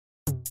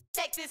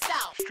Check this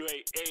out.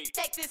 Straight 8.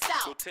 Check this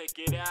out. So take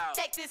it out.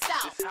 Check this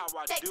out. This how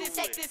I check do this, it.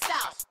 Check this I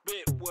out.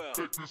 spit well.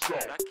 Check this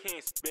out. I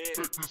can't spit.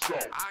 Check this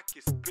out. I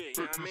can spit.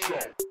 You know what I mean?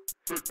 Check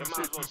You this might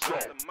as well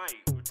drop the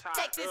mic. Retire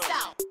Check this early.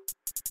 out.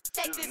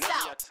 Check This this is not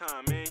your out.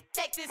 time, man.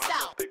 Check this Might as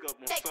well out. pick up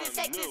on Check this,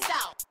 something check new. this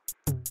out.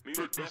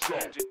 Music, Check this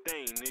that's out. your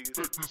thing, nigga.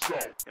 Check this out. You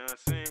know what I'm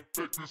saying?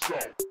 Check this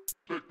out.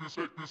 Check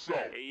this out.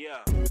 Hey,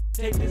 yeah.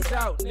 Take this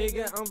out,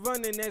 nigga. I'm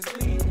running as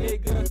lead,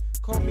 nigga.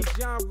 Call me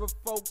genre,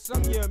 folks.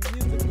 I'm your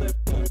music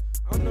lifter.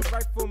 I'm the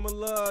right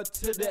formula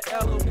to the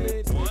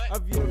elements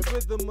of your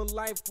rhythm of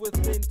life with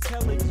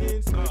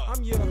intelligence.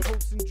 I'm your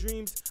hopes and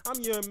dreams. I'm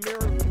your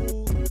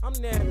miracle. I'm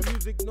that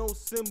music, no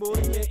symbol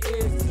in your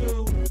ears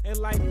too. And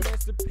like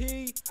Master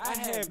P, I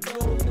have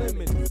no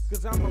limits.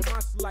 Cause I'm a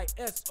monster like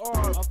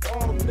SR of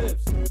all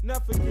myths.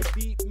 Nothing can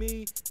beat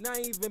me, not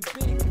even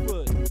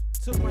Bigfoot.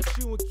 Took my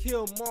shoe and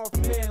killed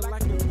Mothman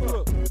like a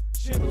crook.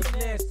 Shit was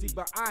nasty,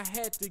 but I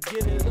had to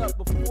get it up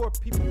before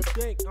people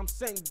think I'm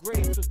setting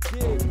grades for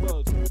dig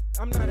bugs.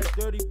 I'm not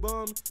a dirty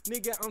bum,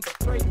 nigga, I'm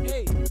straight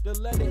 8. The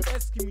letter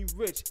S can be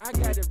rich, I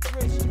got a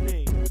rich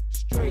name.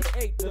 Straight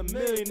 8, the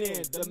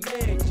millionaire, the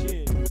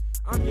mansion.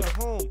 I'm your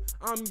home,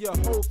 I'm your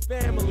whole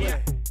family. Yeah.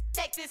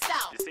 Check this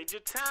out. This ain't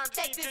your time,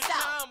 Check this this your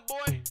out. time,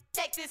 boy.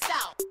 Check this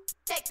out.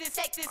 Check this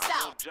I'm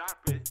out. drop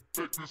it.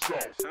 Check this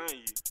out. I'm telling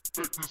you.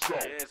 Check this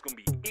out. Yeah, it's gonna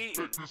be eating.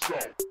 Check this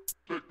out.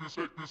 Check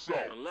this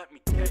out. Don't let me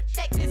catch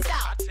Check it. this I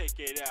out. take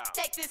it out.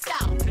 Check this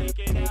out. Take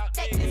it out,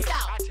 Check nigga. this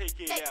out. I take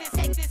it Check out.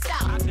 this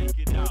I out. take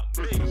it out.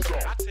 Check Big. this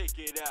out. I take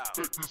it out.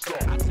 Check this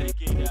out. I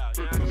take it out.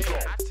 You know what I mean? Check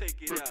this I out.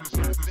 take it Check out. this You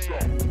know what I'm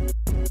saying? out.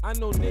 I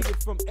know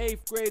niggas from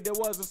 8th grade that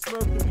wasn't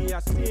smirking me. I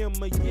see him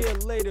a year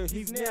later,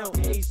 he's now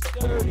age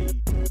 30.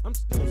 I'm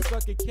still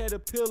sucking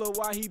caterpillar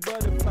while he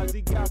butterflies.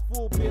 He got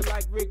full beard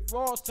like Rick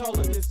Ross,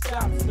 taller than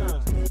stop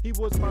signs. He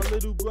was my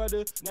little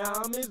brother, now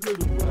I'm his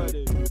little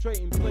brother.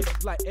 Trading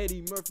places like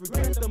Eddie Murphy,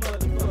 grant the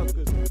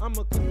motherfuckers. I'm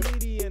a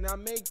comedian, I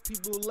make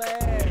people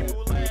laugh.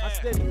 I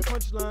steady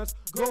punchlines,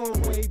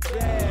 going way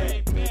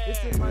back.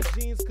 It's in my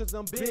jeans cause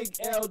I'm Big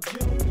L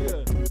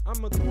Jr.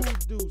 I'm a cool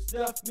dude,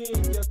 stuff me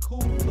in your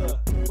cooler.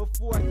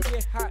 Before I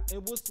get hot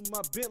and whistle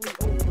my Bentley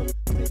over.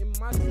 Sit in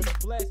my seat,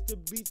 blast the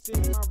beats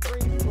in my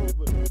Range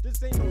Rover.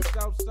 This ain't no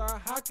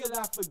Southside, how could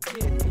I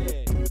forget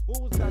that?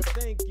 What was I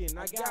thinking?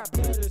 I got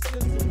better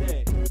sense than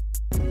that.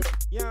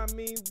 Yeah, I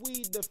mean,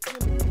 we the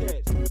Philly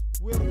cats.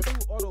 We don't do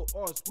auto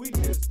arts, we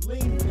just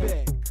lean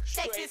back.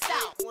 Check this Straight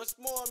out. 8 once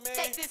more, man.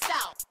 Check this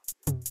out.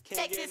 Can't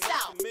Check get this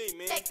enough out. of me,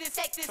 man. Check this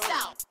Tony.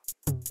 out.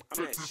 I'm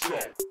Check that this shit.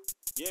 out.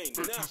 You ain't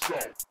Check nothing. this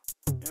out.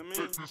 You know what I mean?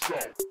 Check this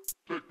out.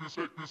 Check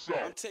this I'm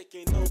out.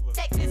 taking over.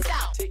 Check this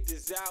out. Take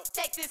this out.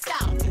 Check this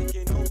out.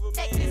 Taking over, man.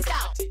 Check this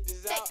out. I take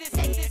this Check out. this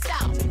man.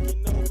 out.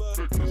 Taking over.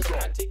 Check this I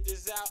out. take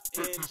this out.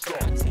 Check And this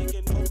out. I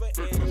taking over.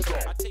 Check And this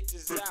out. I take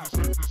this Check out.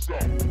 this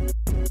out.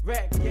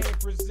 Rap Game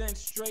presents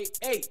Straight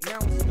 8, now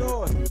in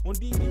stores. On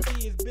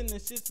DVD, it's been in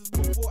shit since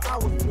before I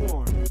was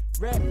born.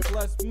 Rap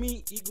plus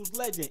me equals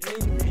legend,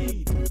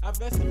 indeed.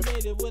 I've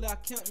estimated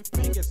without counting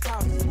fingers how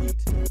sweet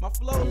my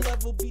flow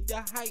level beat the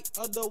height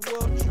of the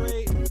world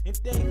trade. And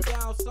thank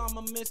God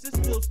Osama miss, it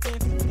still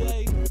stands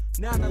today.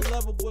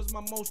 9/11 was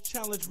my most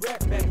challenged rap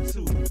back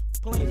to.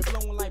 Planes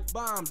blowing like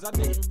bombs, I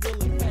didn't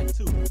really have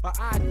to, but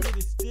I did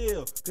it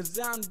still, cause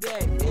I'm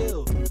that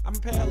ill. I'm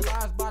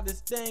paralyzed by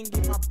this thing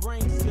in my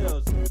brain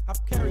cells.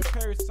 I've carried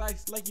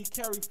parasites like you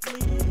carry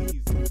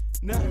fleas.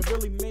 Nothing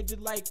really major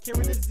like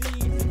carrying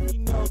disease. If you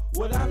know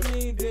what I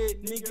mean, then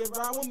nigga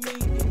ride with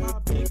me in my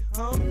big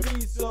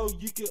Humvee, so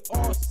you can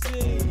all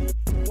see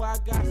where I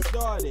got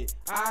started.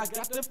 I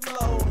got the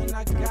flow and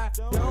I got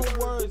dumb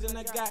words and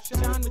I got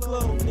shine the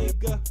glow,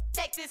 nigga.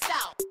 Check this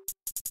out.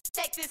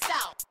 Check this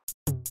out.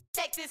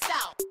 Check this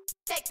out.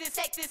 Check this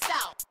out. Check this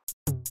out.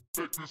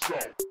 Check this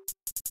out.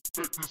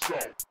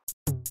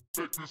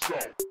 Check this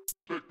out.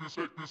 Check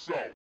this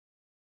out.